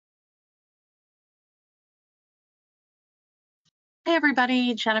Hey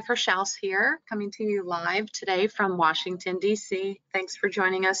everybody, Jennifer Schaus here, coming to you live today from Washington, D.C. Thanks for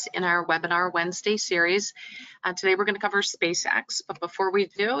joining us in our Webinar Wednesday series. Today we're going to cover SpaceX, but before we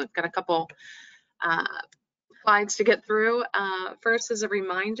do, we've got a couple slides to get through. First is a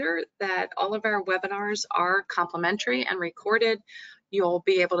reminder that all of our webinars are complimentary and recorded. You'll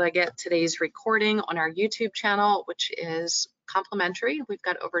be able to get today's recording on our YouTube channel, which is complimentary. We've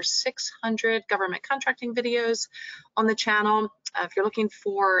got over 600 government contracting videos on the channel. If you're looking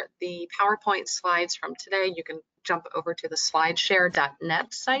for the PowerPoint slides from today, you can jump over to the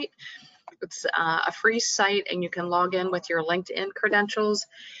slideshare.net site. It's a free site, and you can log in with your LinkedIn credentials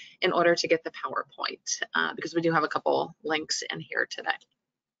in order to get the PowerPoint, because we do have a couple links in here today.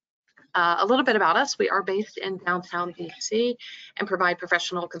 A little bit about us. We are based in downtown DC and provide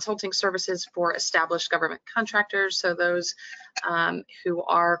professional consulting services for established government contractors, so those who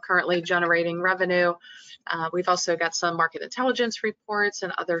are currently generating revenue. We've also got some market intelligence reports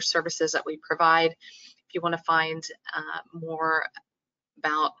and other services that we provide. If you want to find more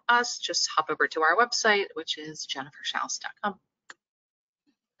about us, just hop over to our website, which is jenniferschaus.com.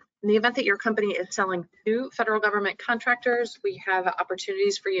 In the event that your company is selling to federal government contractors, we have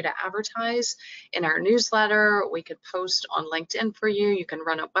opportunities for you to advertise in our newsletter. We could post on LinkedIn for you. You can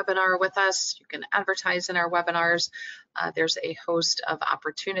run a webinar with us. You can advertise in our webinars. There's a host of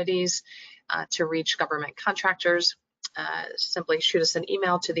opportunities to reach government contractors. Simply shoot us an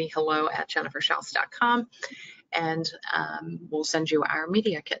email to the hello@jenniferschaus.com, and we'll send you our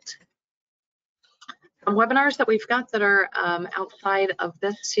media kit. Some webinars that we've got that are outside of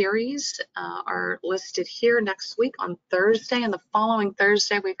this series are listed here next week on Thursday, and the following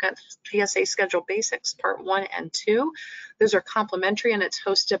Thursday we've got GSA Schedule Basics Part 1 and 2. Those are complimentary, and it's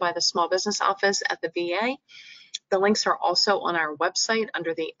hosted by the Small Business Office at the VA. The links are also on our website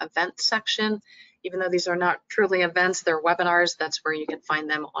under the events section. Even though these are not truly events, they're webinars, that's where you can find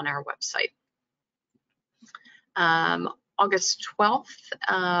them on our website. August 12th,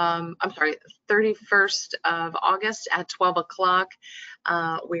 31st of August at 12 o'clock,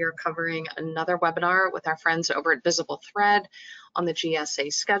 we are covering another webinar with our friends over at Visible Thread on the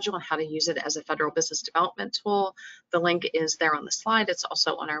GSA schedule and how to use it as a federal business development tool. The link is there on the slide. It's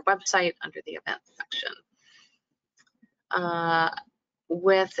also on our website under the events section.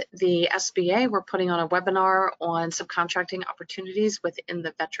 With the SBA, we're putting on a webinar on subcontracting opportunities within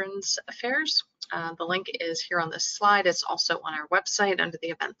the Veterans Affairs. The link is here on this slide. It's also on our website under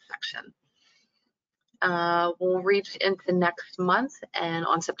the events section. We'll reach into next month, and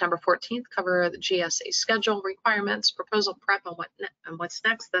on September 14th, cover the GSA schedule requirements, proposal prep, and what's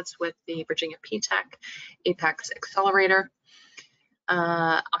next. That's with the Virginia PTAC Apex Accelerator.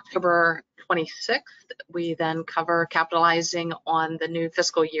 October 26th, we then cover capitalizing on the new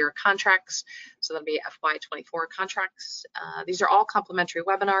fiscal year contracts. So that'll be FY24 contracts. These are all complimentary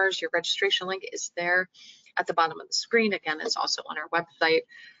webinars. Your registration link is there at the bottom of the screen. Again, it's also on our website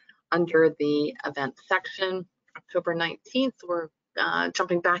under the event section. October 19th, we're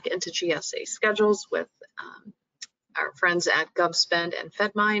jumping back into GSA schedules with our friends at GovSpend and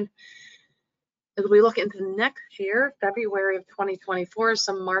FedMine. As we look into next year, February of 2024,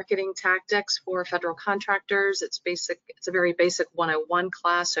 some marketing tactics for federal contractors. It's a very basic 101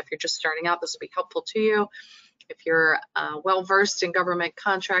 class, so if you're just starting out, this will be helpful to you. If you're well-versed in government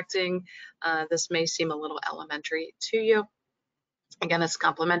contracting, this may seem a little elementary to you. Again, it's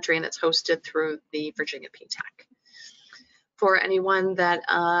complimentary, and it's hosted through the Virginia PTAC. For anyone that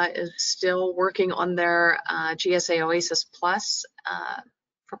is still working on their GSA Oasis Plus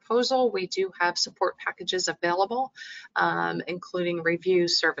proposal, we do have support packages available, including review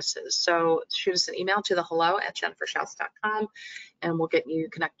services. So shoot us an email to the hello@jenniferschaus.com, and we'll get you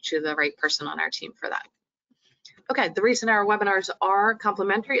connected to the right person on our team for that. Okay, the reason our webinars are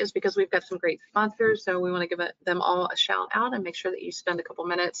complimentary is because we've got some great sponsors, so we want to give them all a shout out and make sure that you spend a couple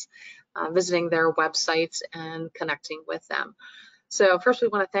minutes visiting their websites and connecting with them. So first, we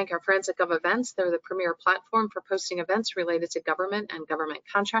want to thank our friends at GovEvents. They're the premier platform for posting events related to government and government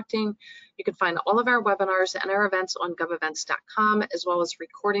contracting. You can find all of our webinars and our events on govevents.com, as well as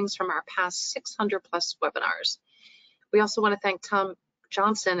recordings from our past 600 plus webinars. We also want to thank Tom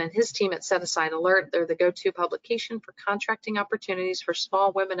Johnson and his team at Set Aside Alert. They're the go-to publication for contracting opportunities for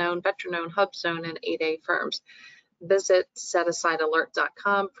small, women-owned, veteran-owned, hub-zone, and 8A firms. Visit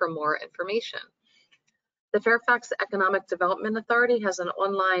setasidealert.com for more information. The Fairfax Economic Development Authority has an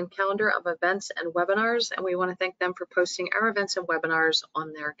online calendar of events and webinars, and we want to thank them for posting our events and webinars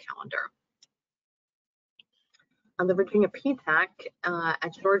on their calendar. The Virginia PTAC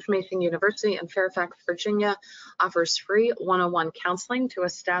at George Mason University in Fairfax, Virginia, offers free one-on-one counseling to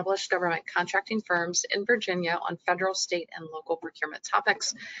established government contracting firms in Virginia on federal, state, and local procurement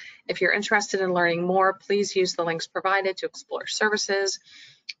topics. If you're interested in learning more, please use the links provided to explore services,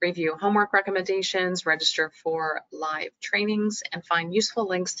 review homework recommendations, register for live trainings, and find useful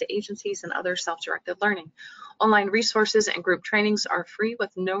links to agencies and other self-directed learning. Online resources and group trainings are free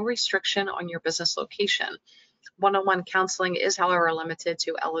with no restriction on your business location. One-on-one counseling is, however, limited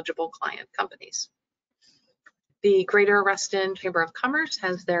to eligible client companies. The Greater Reston Chamber of Commerce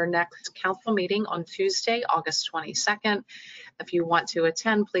has their next council meeting on Tuesday, August 22nd. If you want to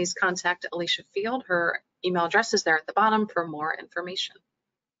attend, please contact Alicia Field. Her email address is there at the bottom for more information.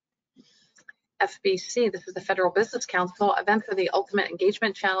 FBC, this is the Federal Business Council. Events are the ultimate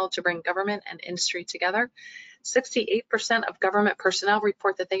engagement channel to bring government and industry together. 68% of government personnel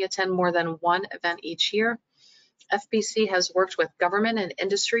report that they attend more than one event each year. FBC has worked with government and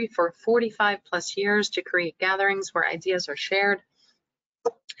industry for 45 plus years to create gatherings where ideas are shared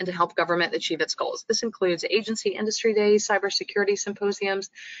and to help government achieve its goals. This includes agency industry days, cybersecurity symposiums,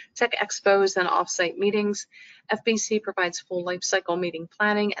 tech expos, and offsite meetings. FBC provides full lifecycle meeting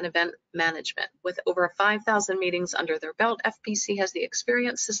planning and event management. With over 5,000 meetings under their belt, FBC has the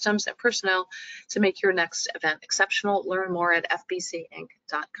experience, systems, and personnel to make your next event exceptional. Learn more at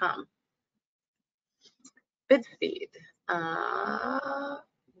fbcinc.com. BidSpeed.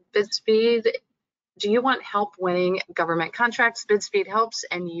 BidSpeed, do you want help winning government contracts? BidSpeed helps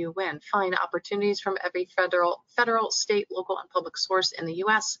and you win. Find opportunities from every federal, state, local, and public source in the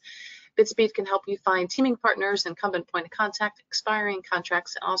U.S. BidSpeed can help you find teaming partners, incumbent point of contact, expiring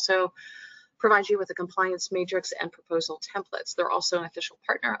contracts, and also provide you with a compliance matrix and proposal templates. They're also an official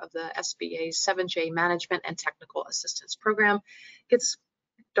partner of the SBA's 7J Management and Technical Assistance Program. Get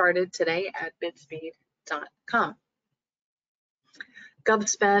started today at bidspeed.com.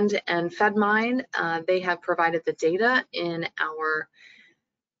 GovSpend and FedMine, they have provided the data in our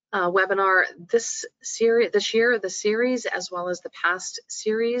webinar this year, the series, as well as the past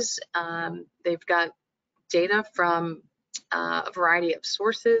series. They've got data from a variety of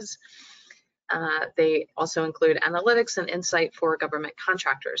sources. They also include analytics and insight for government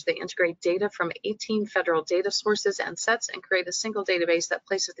contractors. They integrate data from 18 federal data sources and sets and create a single database that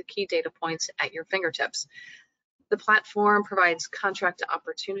places the key data points at your fingertips. The platform provides contract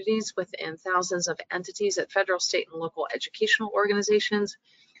opportunities within thousands of entities at federal, state, and local educational organizations.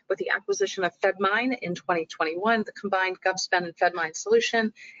 With the acquisition of FedMine in 2021, the combined GovSpend and FedMine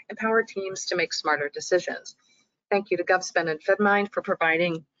solution empower teams to make smarter decisions. Thank you to GovSpend and FedMine for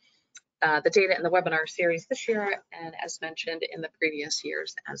providing the data in the webinar series this year, and as mentioned in the previous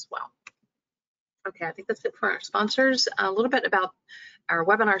years as well. Okay, I think that's it for our sponsors. A little bit about our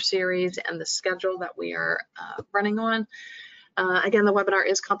webinar series and the schedule that we are running on. Again, the webinar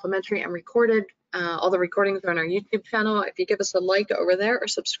is complimentary and recorded. All the recordings are on our YouTube channel. If you give us a like over there or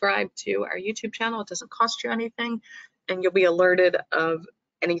subscribe to our YouTube channel, it doesn't cost you anything, and you'll be alerted of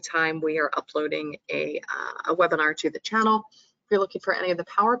any time we are uploading a webinar to the channel. If you're looking for any of the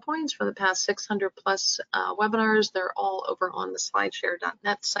PowerPoints from the past 600 plus webinars, they're all over on the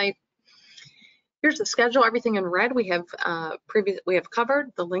slideshare.net site. Here's the schedule. Everything in red we have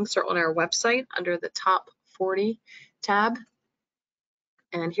covered. The links are on our website under the top 40 tab.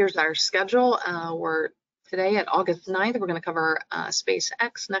 And here's our schedule. We're today at August 9th. We're going to cover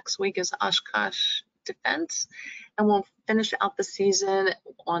SpaceX. Next week is Oshkosh Defense. And we'll finish out the season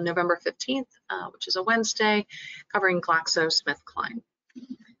on November 15th, which is a Wednesday, covering GlaxoSmithKline.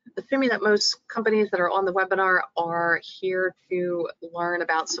 Assuming that most companies that are on the webinar are here to learn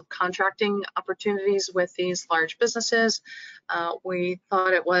about subcontracting opportunities with these large businesses, we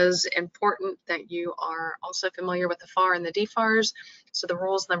thought it was important that you are also familiar with the FAR and the DFARS, so the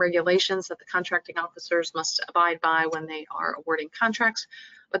rules and the regulations that the contracting officers must abide by when they are awarding contracts.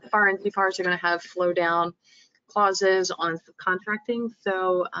 But the FAR and DFARS are going to have flow down clauses on subcontracting,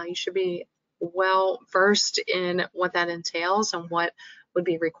 so you should be well versed in what that entails and what would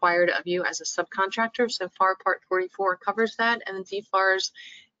be required of you as a subcontractor. So FAR Part 44 covers that, and the DFARS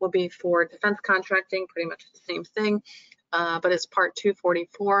will be for defense contracting, pretty much the same thing, but it's Part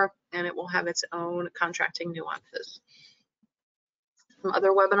 244, and it will have its own contracting nuances. Some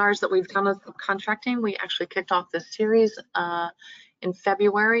other webinars that we've done on subcontracting, we actually kicked off this series in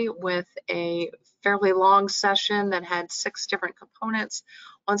February with a fairly long session that had 6 different components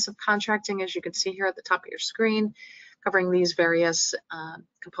on subcontracting, as you can see here at the top of your screen, covering these various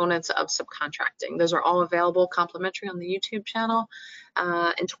components of subcontracting. Those are all available complimentary on the YouTube channel.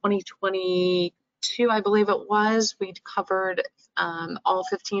 In 2022, 2, I believe it was, we covered all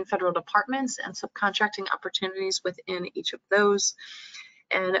 15 federal departments and subcontracting opportunities within each of those.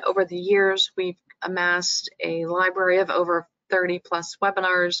 And over the years, we've amassed a library of over 30 plus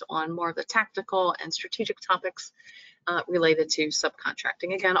webinars on more of the tactical and strategic topics related to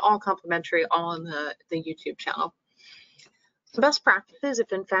subcontracting. Again, all complimentary, all in the YouTube channel. The best practices,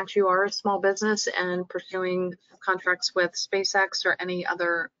 if in fact you are a small business and pursuing contracts with SpaceX or any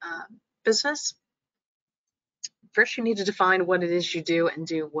other business, first you need to define what it is you do and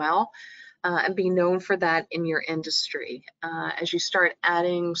do well, and be known for that in your industry. As you start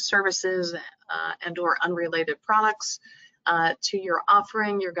adding services and or unrelated products to your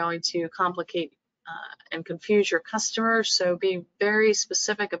offering, you're going to complicate and confuse your customers. So be very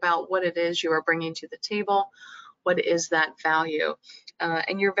specific about what it is you are bringing to the table. What is that value?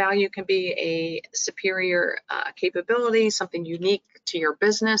 And your value can be a superior capability, something unique to your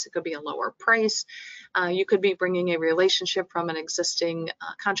business. It could be a lower price. You could be bringing a relationship from an existing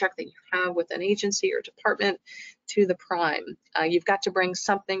contract that you have with an agency or department to the prime. You've got to bring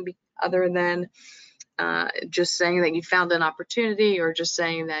something other than just saying that you found an opportunity, or just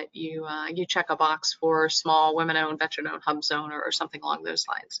saying that you check a box for small women-owned, veteran-owned hub zone, or something along those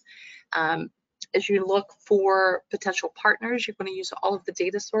lines. As you look for potential partners, you're going to use all of the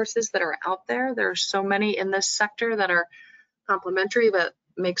data sources that are out there. There are so many in this sector that are complementary, that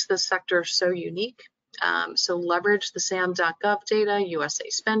makes this sector so unique. So leverage the SAM.gov data, USA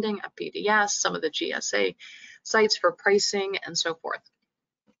Spending, PDS, some of the GSA sites for pricing, and so forth.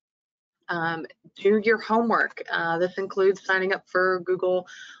 Do your homework. This includes signing up for Google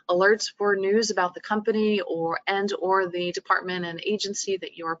Alerts for news about the company or the department and agency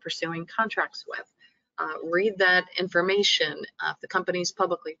that you are pursuing contracts with. Read that information. If the company is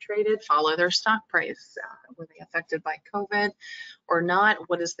publicly traded, follow their stock price. Were they affected by COVID or not?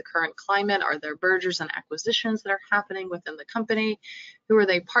 What is the current climate? Are there mergers and acquisitions that are happening within the company? Who are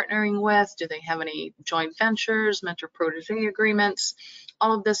they partnering with? Do they have any joint ventures, mentor-protege agreements?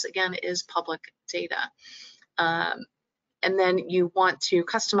 All of this, again, is public data. And then you want to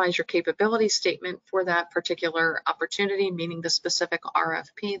customize your capability statement for that particular opportunity, meaning the specific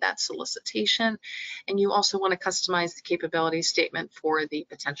RFP, that solicitation. And you also want to customize the capability statement for the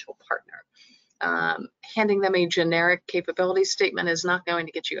potential partner. Handing them a generic capability statement is not going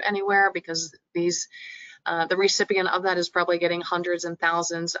to get you anywhere, because the recipient of that is probably getting hundreds and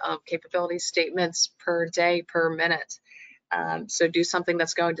thousands of capability statements per day, per minute. So do something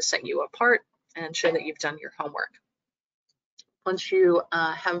that's going to set you apart and show that you've done your homework. Once you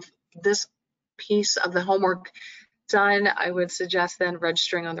have this piece of the homework done, I would suggest then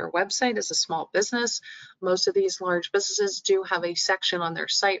registering on their website as a small business. Most of these large businesses do have a section on their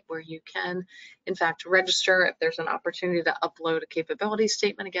site where you can, in fact, register. If there's an opportunity to upload a capability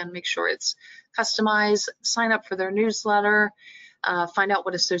statement, again, make sure it's customized. Sign up for their newsletter. Find out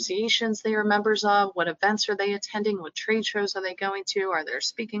what associations they are members of, what events are they attending, what trade shows are they going to, are there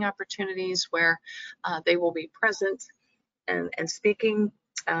speaking opportunities where they will be present and speaking.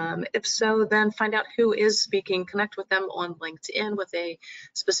 If so, then find out who is speaking, connect with them on LinkedIn with a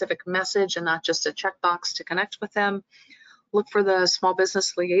specific message and not just a checkbox to connect with them. Look for the small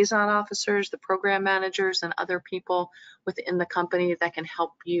business liaison officers, the program managers, and other people within the company that can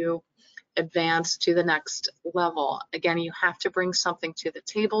help you advance to the next level. Again, you have to bring something to the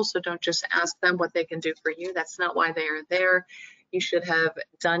table, so don't just ask them what they can do for you. That's not why they are there. You should have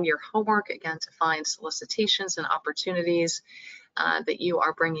done your homework, again, to find solicitations and opportunities that you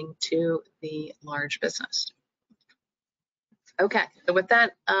are bringing to the large business. Okay, so with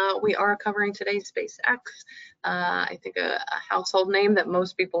that, we are covering today SpaceX. I think a household name that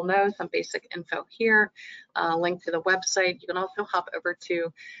most people know, some basic info here, link to the website. You can also hop over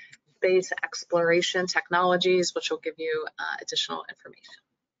to Space Exploration Technologies, which will give you additional information.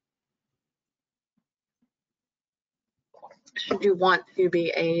 Should you want to be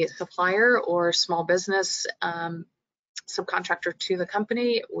a supplier or small business subcontractor to the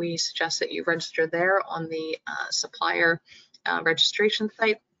company, we suggest that you register there on the supplier registration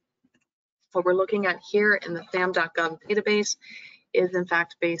site. What we're looking at here in the SAM.gov database is in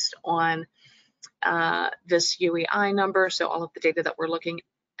fact based on this UEI number. So all of the data that we're looking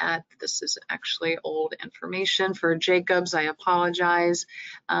at, this is actually old information for Jacobs, I apologize.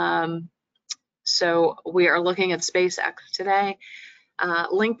 So we are looking at SpaceX today.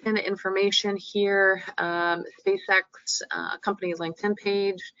 LinkedIn information here, SpaceX company LinkedIn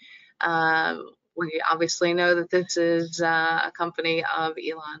page. We obviously know that this is a company of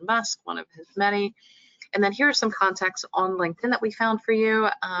Elon Musk, one of his many. And then here are some contacts on LinkedIn that we found for you.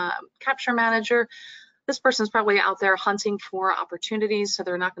 Capture Manager. this person's probably out there hunting for opportunities, so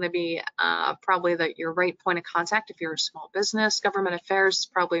they're not going to be probably your right point of contact if you're a small business. Government affairs is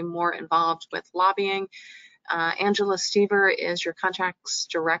probably more involved with lobbying. Angela Stever is your contracts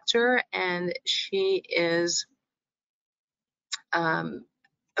director, and she is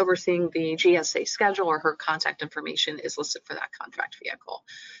overseeing the GSA schedule, or her contact information is listed for that contract vehicle.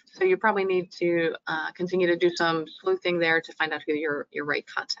 So you probably need to continue to do some sleuthing there to find out who your right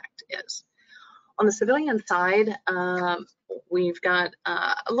contact is. On the civilian side, we've got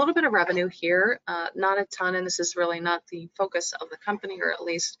a little bit of revenue here, not a ton, and this is really not the focus of the company, or at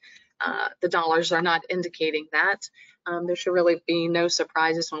least the dollars are not indicating that. There should really be no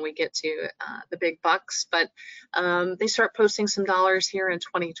surprises when we get to the big bucks, but they start posting some dollars here in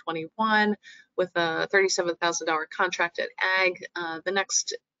 2021 with a $37,000 contract at Ag. The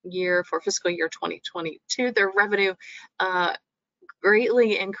next year, for fiscal year 2022, their revenue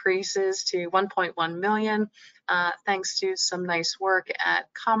greatly increases to 1.1 million, thanks to some nice work at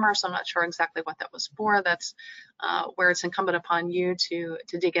Commerce. I'm not sure exactly what that was for. That's where it's incumbent upon you to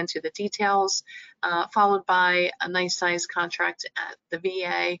dig into the details, followed by a nice size contract at the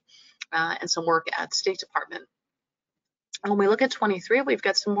VA and some work at State Department. When we look at 23, we've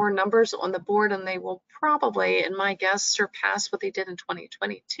got some more numbers on the board, and they will probably, in my guess, surpass what they did in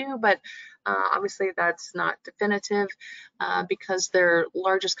 2022, but obviously that's not definitive because their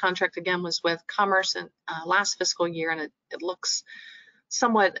largest contract, again, was with Commerce in last fiscal year, and it looks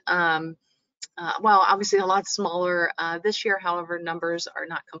somewhat, well, obviously a lot smaller this year. However, numbers are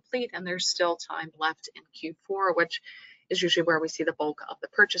not complete, and there's still time left in Q4, which is usually where we see the bulk of the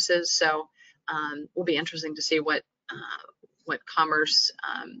purchases. So will be interesting to see what Commerce,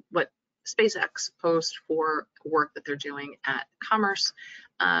 what SpaceX post for work that they're doing at Commerce.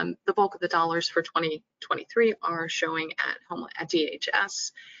 The bulk of the dollars for 2023 are showing at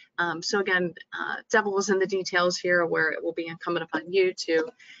DHS. So again, devil is in the details here, where it will be incumbent upon you to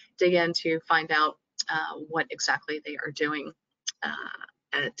dig in to find out what exactly they are doing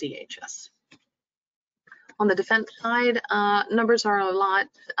at DHS. On the defense side, numbers are a lot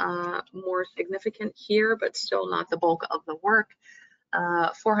more significant here, but still not the bulk of the work.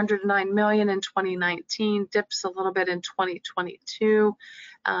 409 million in 2019, dips a little bit in 2022,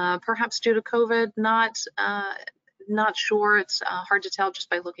 perhaps due to COVID. Not sure. It's hard to tell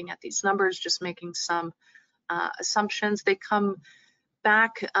just by looking at these numbers, just making some assumptions. They come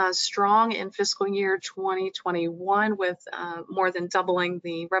back strong in fiscal year 2021 with more than doubling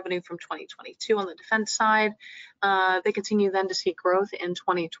the revenue from 2022 on the defense side. They continue then to see growth in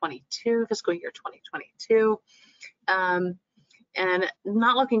 2022, fiscal year 2022. And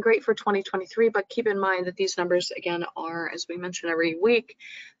not looking great for 2023, but keep in mind that these numbers, again, are, as we mention every week,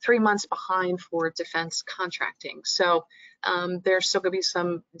 3 months behind for defense contracting. So there's still going to be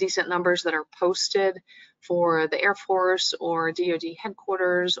some decent numbers that are posted for the Air Force or DoD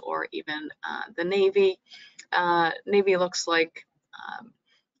headquarters, or even the Navy. Navy looks like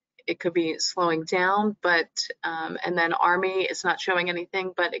it could be slowing down, but and then Army is not showing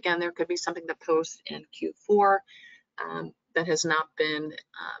anything, but again, there could be something to post in Q4 that has not been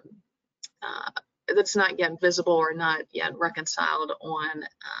that's not yet visible or not yet reconciled on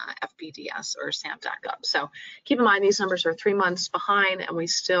FBDS or SAM.gov. So keep in mind, these numbers are 3 months behind, and we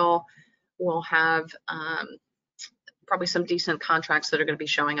still will have probably some decent contracts that are going to be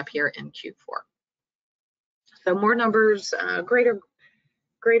showing up here in Q4. So more numbers, greater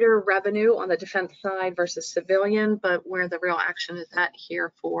revenue on the defense side versus civilian, but where the real action is at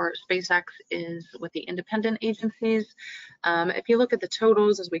here for SpaceX is with the independent agencies. If you look at the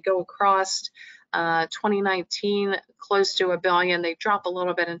totals as we go across, 2019 close to $1 billion. They drop a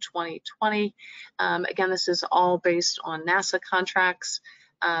little bit in 2020. Again, this is all based on NASA contracts.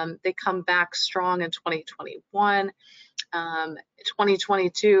 They come back strong in 2021.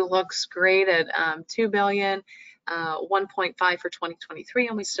 2022 looks great at $2 billion. 1.5 for 2023,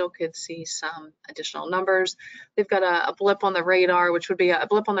 and we still could see some additional numbers. They've got a blip on the radar, which would be a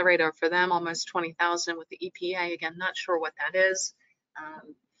blip on the radar for them, almost 20,000 with the EPA. Again, not sure what that is.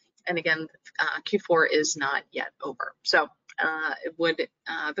 And again, Q4 is not yet over. So it would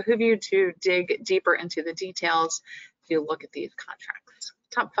behoove you to dig deeper into the details to look at these contracts.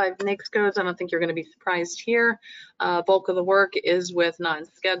 Top 5 NAICS codes, I don't think you're going to be surprised here. Bulk of the work is with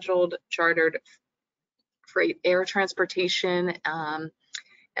non-scheduled, chartered freight air transportation, and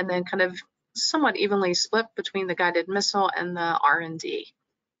then kind of somewhat evenly split between the guided missile and the R&D.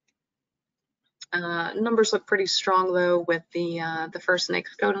 Numbers look pretty strong though with the first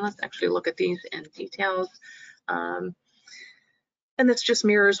NAICS code, and let's actually look at these in details. And this just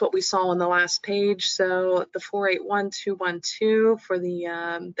mirrors what we saw on the last page. So the 481212 for the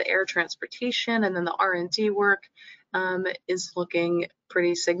air transportation, and then the R&D work is looking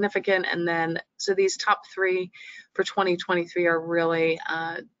pretty significant. And then, so these top three for 2023 are really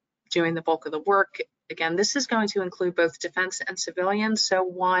doing the bulk of the work. Again, this is going to include both defense and civilian. So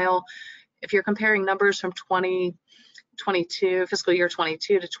while if you're comparing numbers from 2022, fiscal year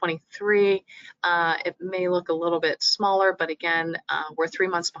 22 to 23, it may look a little bit smaller, but again, we're 3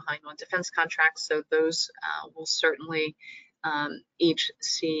 months behind on defense contracts, so those will certainly each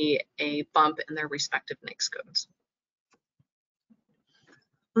see a bump in their respective NAICS codes.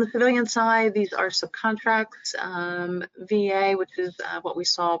 On the civilian side, these are subcontracts. VA, which is what we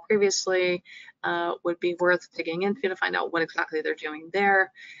saw previously, would be worth digging into to find out what exactly they're doing there.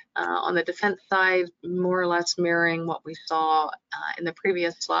 On the defense side, more or less mirroring what we saw in the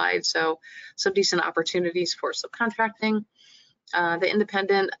previous slide, so some decent opportunities for subcontracting. The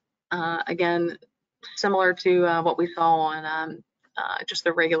independent, again, similar to what we saw on just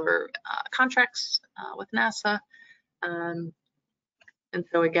the regular contracts with NASA. And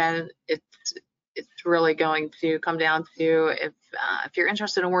so again, it's really going to come down to if you're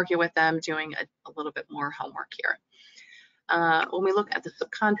interested in working with them, doing a little bit more homework here. When we look at the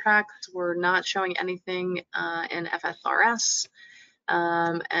subcontracts, we're not showing anything in FSRS,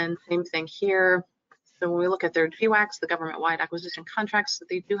 and same thing here. So when we look at their GWACs, the government-wide acquisition contracts,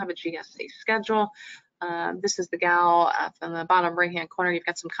 they do have a GSA schedule. This is the gal from the bottom right-hand corner. You've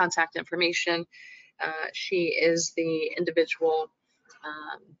got some contact information. She is the individual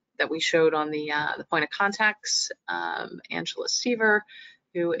that we showed on the point of contacts, Angela Seaver,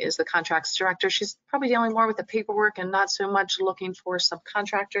 who is the contracts director. She's probably dealing more with the paperwork and not so much looking for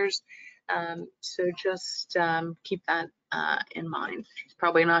subcontractors. So just keep that in mind. She's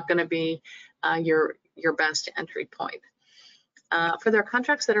probably not going to be your best entry point. For their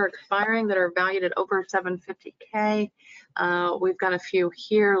contracts that are expiring that are valued at over $750K, we've got a few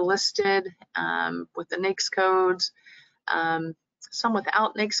here listed with the NAICS codes. Some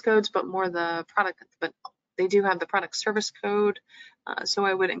without NAICS codes, but more the product, but they do have the product service code. So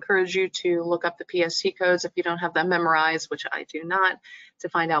I would encourage you to look up the PSC codes if you don't have them memorized, which I do not, to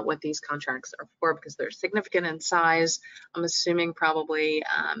find out what these contracts are for, because they're significant in size. I'm assuming probably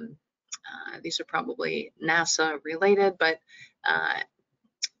these are probably NASA related, but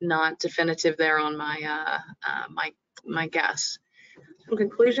not definitive there on my my guess. Some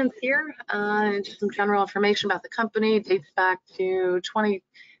conclusions here, just some general information about the company. Dates back to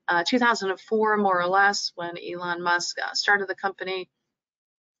 2004, more or less, when Elon Musk started the company.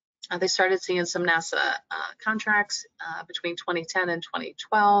 They started seeing some NASA contracts between 2010 and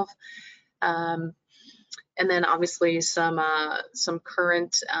 2012. And then obviously some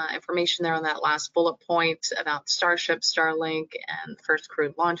current information there on that last bullet point about Starship, Starlink, and first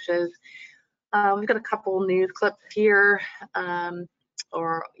crewed launches. We've got a couple news clips here. On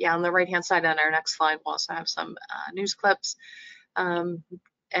the right-hand side on our next slide, we'll also have some news clips.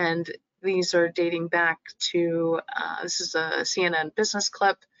 And these are dating back to, this is a CNN business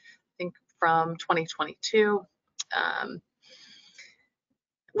clip, I think from 2022,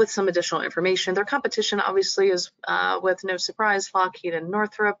 with some additional information. Their competition obviously is, with no surprise, Lockheed and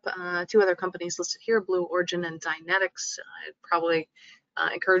Northrop. Two other companies listed here, Blue Origin and Dynetics. I'd probably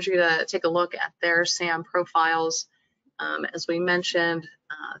encourage you to take a look at their SAM profiles. As we mentioned,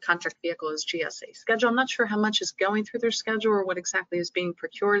 contract vehicle is GSA schedule. I'm not sure how much is going through their schedule or what exactly is being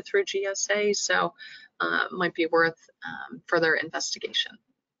procured through GSA, so might be worth further investigation.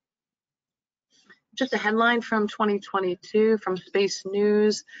 Just a headline from 2022 from Space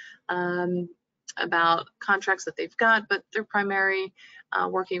News about contracts that they've got, but they're primarily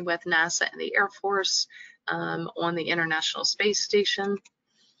working with NASA and the Air Force on the International Space Station.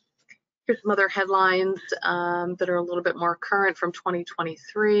 Here's some other headlines that are a little bit more current from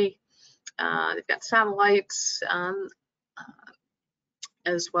 2023. They've got satellites,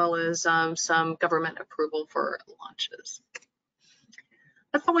 as well as some government approval for launches.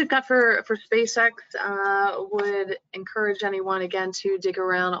 That's all we've got for SpaceX. Would encourage anyone, again, to dig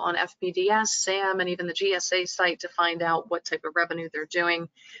around on FBDS, SAM, and even the GSA site to find out what type of revenue they're doing.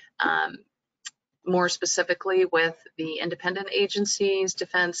 More specifically with the independent agencies,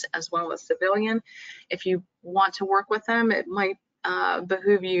 defense as well as civilian. If you want to work with them, it might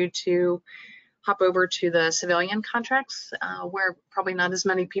behoove you to hop over to the civilian contracts where probably not as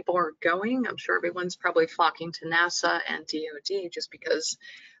many people are going. I'm sure everyone's probably flocking to NASA and DoD just because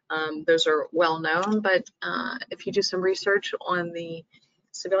those are well known. But if you do some research on the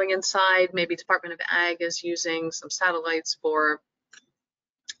civilian side, maybe Department of Ag is using some satellites for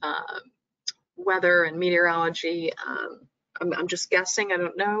weather and meteorology I'm just guessing, I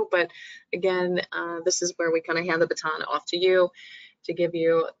don't know, but again, this is where we kind of hand the baton off to you to give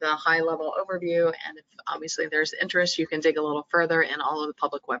you the high-level overview, and if obviously there's interest, you can dig a little further in all of the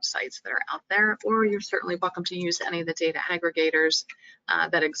public websites that are out there, or you're certainly welcome to use any of the data aggregators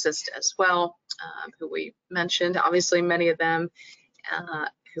that exist as well, who we mentioned, obviously many of them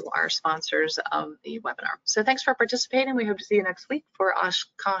who are sponsors of the webinar. So thanks for participating. We hope to see you next week for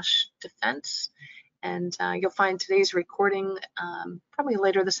Oshkosh Defense. And you'll find today's recording probably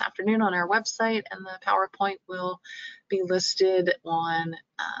later this afternoon on our website, and the PowerPoint will be listed on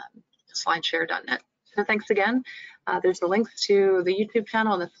slideshare.net. So thanks again. There's the links to the YouTube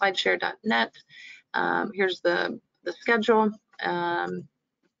channel and the slideshare.net. Here's the schedule. And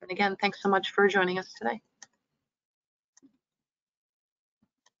again, thanks so much for joining us today.